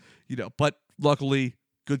 yeah. But luckily,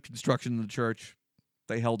 good construction in the church.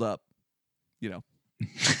 They held up. Good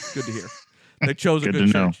to hear. They chose a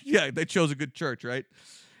good church. Know. Yeah, they chose a good church, right?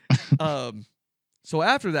 So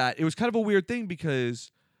after that, it was kind of a weird thing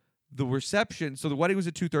because the reception. So the wedding was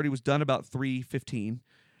at 2:30. Was done about 3:15,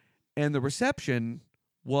 and the reception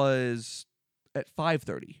was at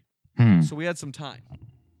 5:30. So we had some time.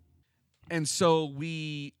 And so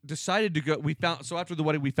we decided to go. So after the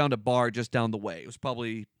wedding, we found a bar just down the way. It was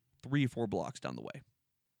probably 3 or 4 blocks down the way.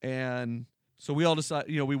 And so we all decided,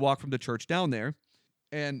 we walked from the church down there.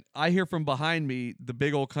 And I hear from behind me, the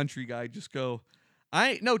big old country guy just go,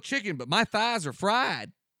 I ain't no chicken, but my thighs are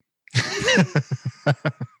fried.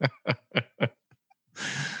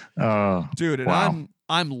 Oh, dude, and wow.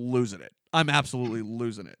 I'm losing it. I'm absolutely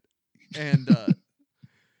losing it. And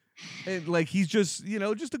and like he's just,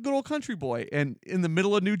 just a good old country boy, and in the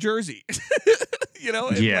middle of New Jersey,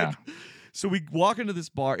 And yeah. So we walk into this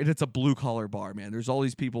bar, and it's a blue collar bar, man. There's all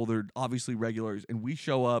these people. They're obviously regulars, and we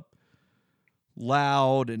show up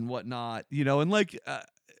loud and whatnot, and like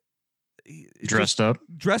Dressed up.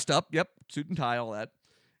 Yep, suit and tie, all that.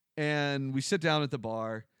 And we sit down at the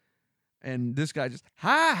bar, and this guy just,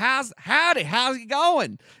 hi, how's it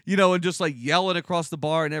going? And just like yelling across the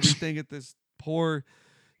bar and everything at this poor.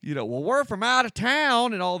 Well, we're from out of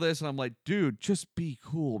town and all this. And I'm like, dude, just be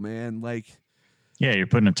cool, man. Like, yeah, you're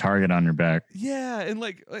putting a target on your back. Yeah. And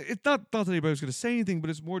like, it's not that anybody's going to say anything, but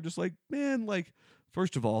it's more just like, man, like,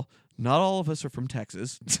 first of all, not all of us are from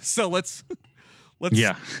Texas. So let's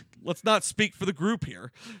not speak for the group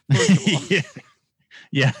here. First of all.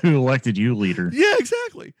 Yeah. Who elected you leader? Yeah,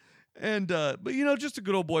 exactly. And, but just a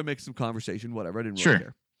good old boy making some conversation, whatever. I didn't really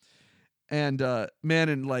care. And, man,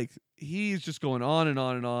 and like, he's just going on and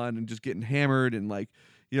on and on and just getting hammered. And like,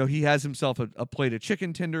 he has himself a plate of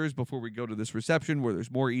chicken tenders before we go to this reception where there's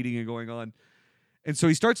more eating and going on. And so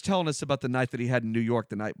he starts telling us about the night that he had in New York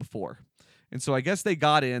the night before. And so I guess they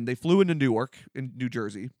flew into Newark in New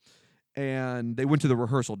Jersey, and they went to the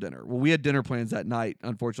rehearsal dinner. Well, we had dinner plans that night,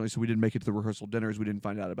 unfortunately, so we didn't make it to the rehearsal dinners. We didn't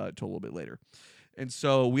find out about it until a little bit later. And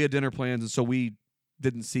so we had dinner plans, and so we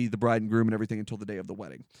didn't see the bride and groom and everything until the day of the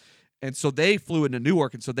wedding. And so they flew into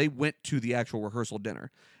Newark, and so they went to the actual rehearsal dinner.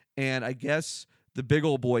 And I guess the big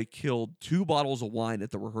old boy killed 2 bottles of wine at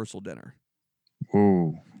the rehearsal dinner.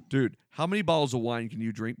 Whoa. Dude, how many bottles of wine can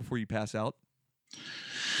you drink before you pass out?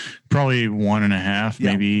 Probably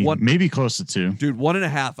 1.5, maybe close to 2. Dude,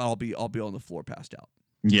 1.5, I'll be on the floor passed out.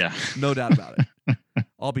 Yeah. No doubt about it.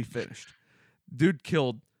 I'll be finished. Dude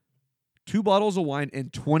killed 2 bottles of wine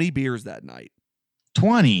and 20 beers that night.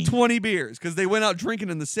 20 beers, because they went out drinking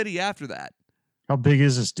in the city after that. How big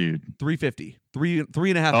is this dude? 350.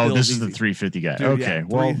 3.5. Oh, this easy. is the 350 guy. Dude, okay, yeah,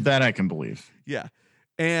 well, that I can believe. Yeah.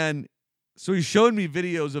 And so he showed me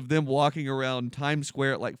videos of them walking around Times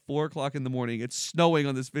Square at like 4 o'clock in the morning. It's snowing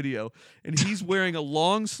on this video. And he's wearing a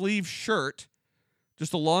long sleeve shirt,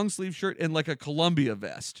 just a long sleeve shirt and like a Columbia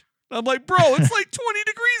vest. And I'm like, bro, it's like 20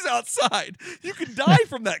 degrees outside. You could die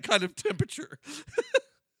from that kind of temperature.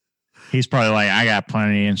 He's probably like, I got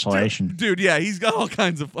plenty of insulation. Dude, yeah, he's got all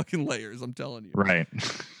kinds of fucking layers, I'm telling you. Right.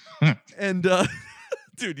 And,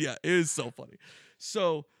 dude, yeah, it is so funny.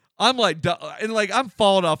 So I'm like, and like, I'm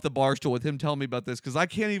falling off the bar stool with him telling me about this because I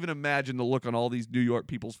can't even imagine the look on all these New York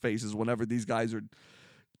people's faces whenever these guys are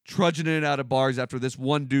trudging in and out of bars after this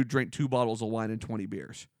one dude drank 2 bottles of wine and 20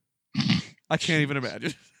 beers. I can't even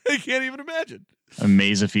imagine. I can't even imagine.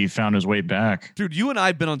 Amazed if he found his way back. Dude, you and I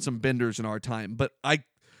have been on some benders in our time, but I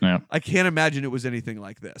can't imagine it was anything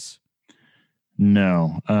like this.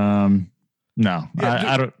 No. No.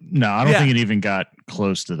 Yeah, I don't think it even got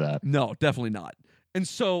close to that. No, definitely not. And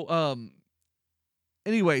so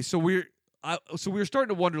anyway, so we were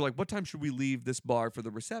starting to wonder, like, what time should we leave this bar for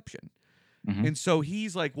the reception? Mm-hmm. And so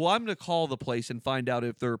he's like, well, I'm going to call the place and find out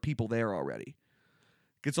if there are people there already.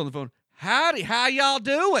 Gets on the phone. Howdy, how y'all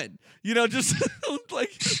doing? Just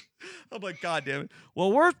like, I'm like, God damn it.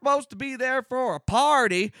 Well, we're supposed to be there for a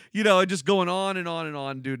party, and just going on and on and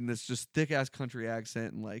on, dude. And this just thick ass country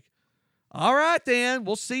accent and like, all right, then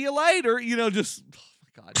we'll see you later. Just, oh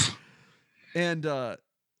my God. And,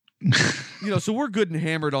 so we're good and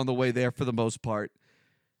hammered on the way there for the most part.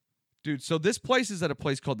 Dude, so this place is at a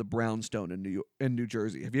place called the Brownstone in New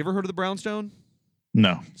Jersey. Have you ever heard of the Brownstone?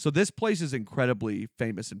 No. So this place is incredibly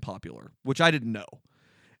famous and popular, which I didn't know.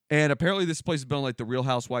 And apparently this place has been on like the Real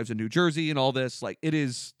Housewives of New Jersey and all this. Like, it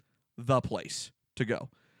is the place to go.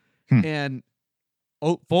 And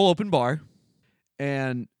full open bar.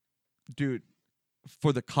 And, dude,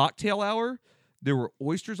 for the cocktail hour, there were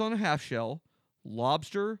oysters on a half shell,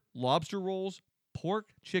 lobster rolls, pork,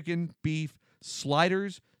 chicken, beef,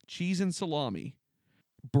 sliders, cheese and salami,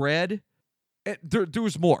 bread. There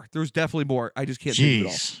was more. There was definitely more. I just can't think of it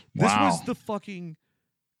all. This was the fucking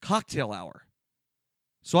cocktail hour.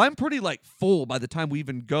 So I'm pretty like full by the time we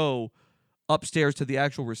even go upstairs to the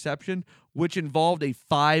actual reception, which involved a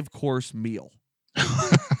 5-course meal.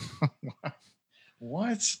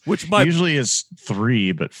 What? Which usually is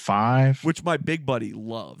 3, but 5. Which my big buddy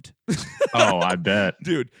loved. Oh, I bet.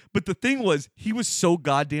 Dude. But the thing was, he was so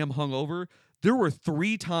goddamn hungover. There were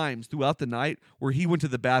 3 times throughout the night where he went to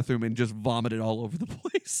the bathroom and just vomited all over the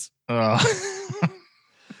place.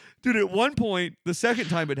 Dude, at one point, the second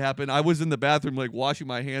time it happened, I was in the bathroom like washing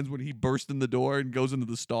my hands when he burst in the door and goes into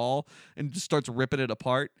the stall and just starts ripping it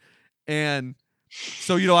apart. And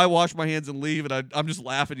so, I wash my hands and leave, and I'm just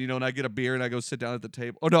laughing, and I get a beer and I go sit down at the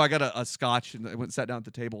table. Oh, no, I got a scotch, and I went and sat down at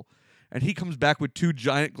the table. And he comes back with 2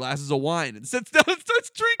 giant glasses of wine and sits down and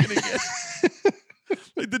starts drinking again.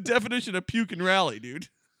 Like the definition of puke and rally, dude.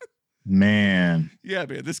 Man. Yeah,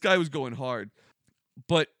 man. This guy was going hard.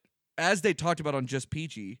 But as they talked about on Just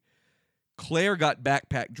Peachy, Claire got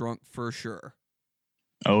backpack drunk for sure.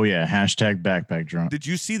 Oh, yeah. Hashtag backpack drunk. Did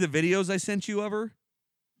you see the videos I sent you of her?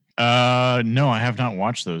 No, I have not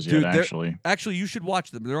watched those yet, actually. Actually, you should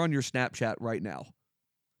watch them. They're on your Snapchat right now.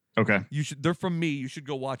 Okay. They're from me. You should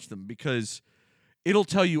go watch them because it'll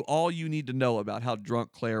tell you all you need to know about how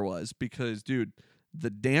drunk Claire was because, dude, the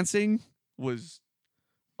dancing was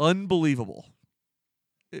unbelievable.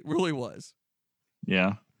 It really was.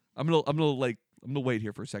 Yeah. I'm gonna wait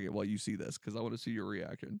here for a second while you see this because I want to see your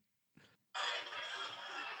reaction.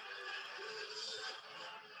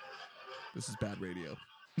 This is bad radio.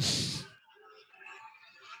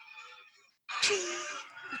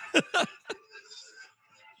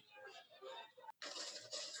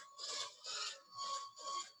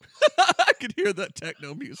 I could hear that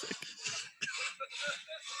techno music.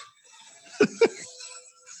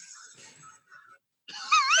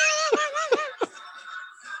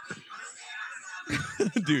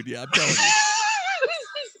 Dude, yeah,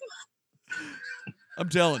 I'm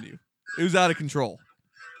telling you. It was out of control.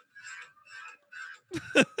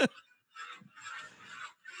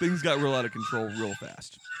 Things got real out of control real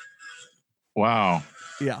fast. Wow.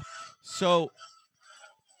 Yeah. So,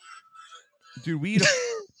 dude,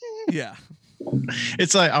 yeah.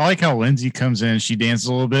 It's like, I like how Lindsay comes in, she dances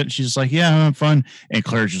a little bit, and she's just like, yeah, I'm having fun. And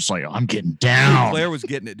Claire's just like, I'm getting down. Dude, Claire was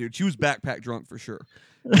getting it, dude. She was backpack drunk for sure.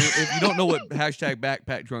 If you don't know what hashtag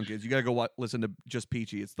backpack drunk is, you got to go listen to Just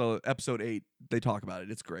Peachy. It's the episode 8. They talk about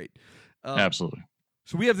it. It's great. Absolutely.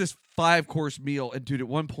 So we have this 5-course meal, and dude, at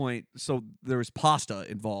one point, so there was pasta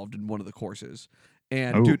involved in one of the courses.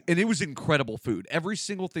 And dude, and it was incredible food. Every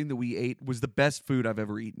single thing that we ate was the best food I've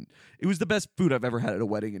ever eaten. It was the best food I've ever had at a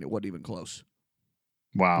wedding, and it wasn't even close.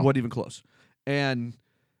 Wow. It wasn't even close. And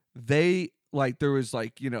they, like, there was,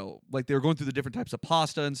 like, like they were going through the different types of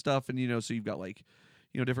pasta and stuff, and, so you've got, like,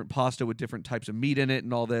 different pasta with different types of meat in it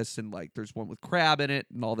and all this, and, like, there's one with crab in it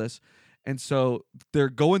and all this. And so they're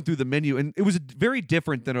going through the menu, and it was very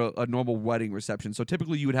different than a normal wedding reception. So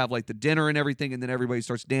typically you would have like the dinner and everything, and then everybody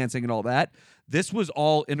starts dancing and all that. This was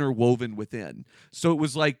all interwoven within. So it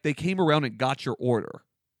was like they came around and got your order.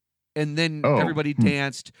 And then everybody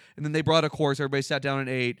danced, and then they brought a course. Everybody sat down and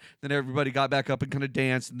ate. Then everybody got back up and kind of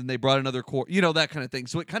danced, and then they brought another course, that kind of thing.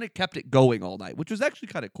 So it kind of kept it going all night, which was actually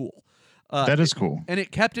kind of cool. That is cool. And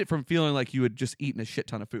it kept it from feeling like you had just eaten a shit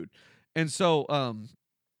ton of food. And so,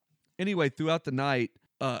 anyway, throughout the night,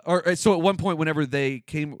 so at one point, whenever they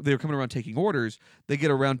were coming around taking orders, they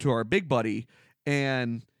get around to our big buddy,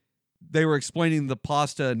 and they were explaining the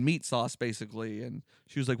pasta and meat sauce, basically. And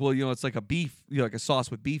she was like, well, it's like a beef, like a sauce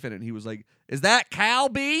with beef in it. And he was like, is that cow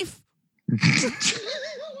beef?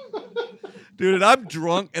 Dude, and I'm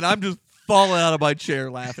drunk, and I'm just falling out of my chair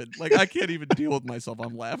laughing. Like, I can't even deal with myself.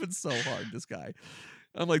 I'm laughing so hard, this guy.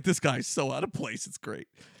 I'm like, this guy's so out of place. It's great.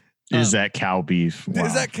 Is that cow beef? Wow.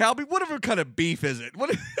 Is that cow beef? Whatever kind of beef is it?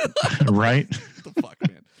 What? Right? What the fuck,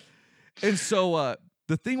 man? And so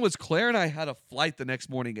the thing was, Claire and I had a flight the next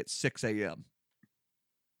morning at 6 a.m.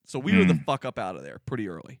 So we were the fuck up out of there pretty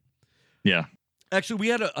early. Yeah. Actually, we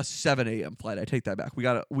had a 7 a.m. flight. I take that back.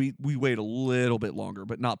 We wait a little bit longer,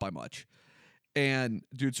 but not by much. And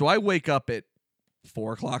dude, so I wake up at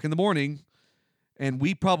 4 o'clock in the morning, and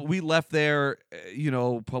we left there,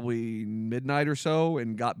 probably midnight or so,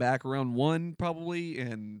 and got back around 1 probably,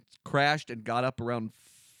 and crashed and got up around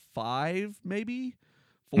 5, maybe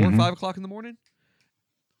 4 or 5 o'clock in the morning.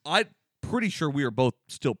 I'm pretty sure we were both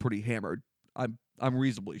still pretty hammered. I'm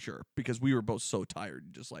reasonably sure, because we were both so tired,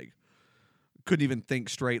 just like couldn't even think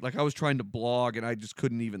straight. Like I was trying to blog and I just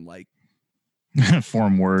couldn't even like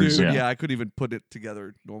form words. Dude, yeah, I couldn't even put it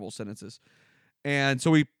together, normal sentences. And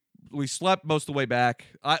so we slept most of the way back.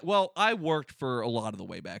 I worked for a lot of the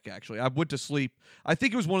way back, actually. I went to sleep. I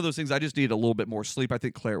think it was one of those things I just needed a little bit more sleep. I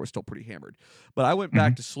think Claire was still pretty hammered. But I went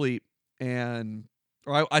back to sleep, and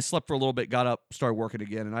I slept for a little bit, got up, started working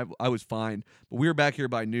again, and I was fine. But we were back here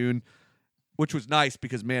by noon, which was nice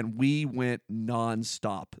because, man, we went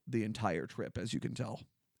nonstop the entire trip, as you can tell.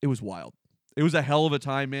 It was wild. It was a hell of a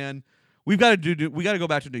time, man. We got to go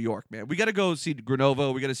back to New York, man. We got to go see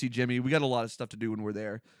Grenovo. We got to see Jimmy. We got a lot of stuff to do when we're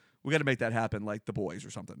there. We got to make that happen, like the boys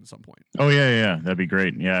or something at some point. Oh yeah, that'd be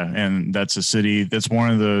great. Yeah, and that's a city. That's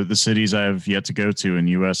one of the cities I've yet to go to in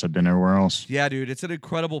the U.S. I've been everywhere else. Yeah, dude, it's an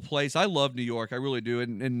incredible place. I love New York. I really do.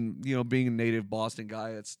 And being a native Boston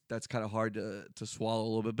guy, that's kind of hard to swallow a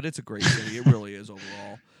little bit. But it's a great city. It really is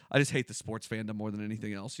overall. I just hate the sports fandom more than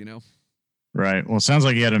anything else. Right. Well, it sounds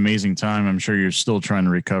like you had an amazing time. I'm sure you're still trying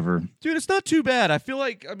to recover. Dude, it's not too bad. I feel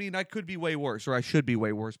like, I could be way worse, or I should be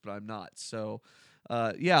way worse, but I'm not. So.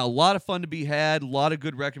 A lot of fun to be had. A lot of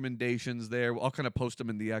good recommendations there. I'll kind of post them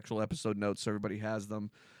in the actual episode notes so everybody has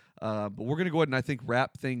them. But we're going to go ahead and I think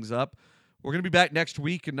wrap things up. We're going to be back next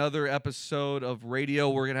week, another episode of radio.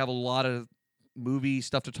 We're going to have a lot of movie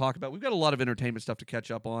stuff to talk about. We've got a lot of entertainment stuff to catch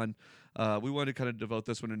up on. We wanted to kind of devote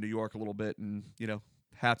this one in New York a little bit and,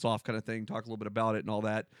 hats off kind of thing, talk a little bit about it and all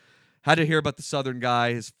that. Had to hear about the Southern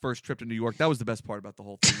guy, his first trip to New York. That was the best part about the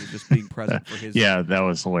whole thing, was just being present for his. Yeah, that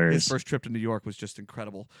was hilarious. His first trip to New York was just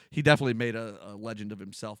incredible. He definitely made a legend of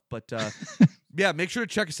himself. But yeah, make sure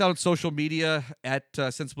to check us out on social media at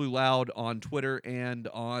Sensibly Loud on Twitter and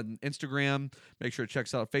on Instagram. Make sure to check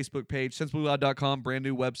us out on Facebook page, sensiblyloud.com, brand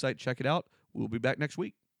new website. Check it out. We'll be back next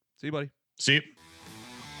week. See you, buddy. See you.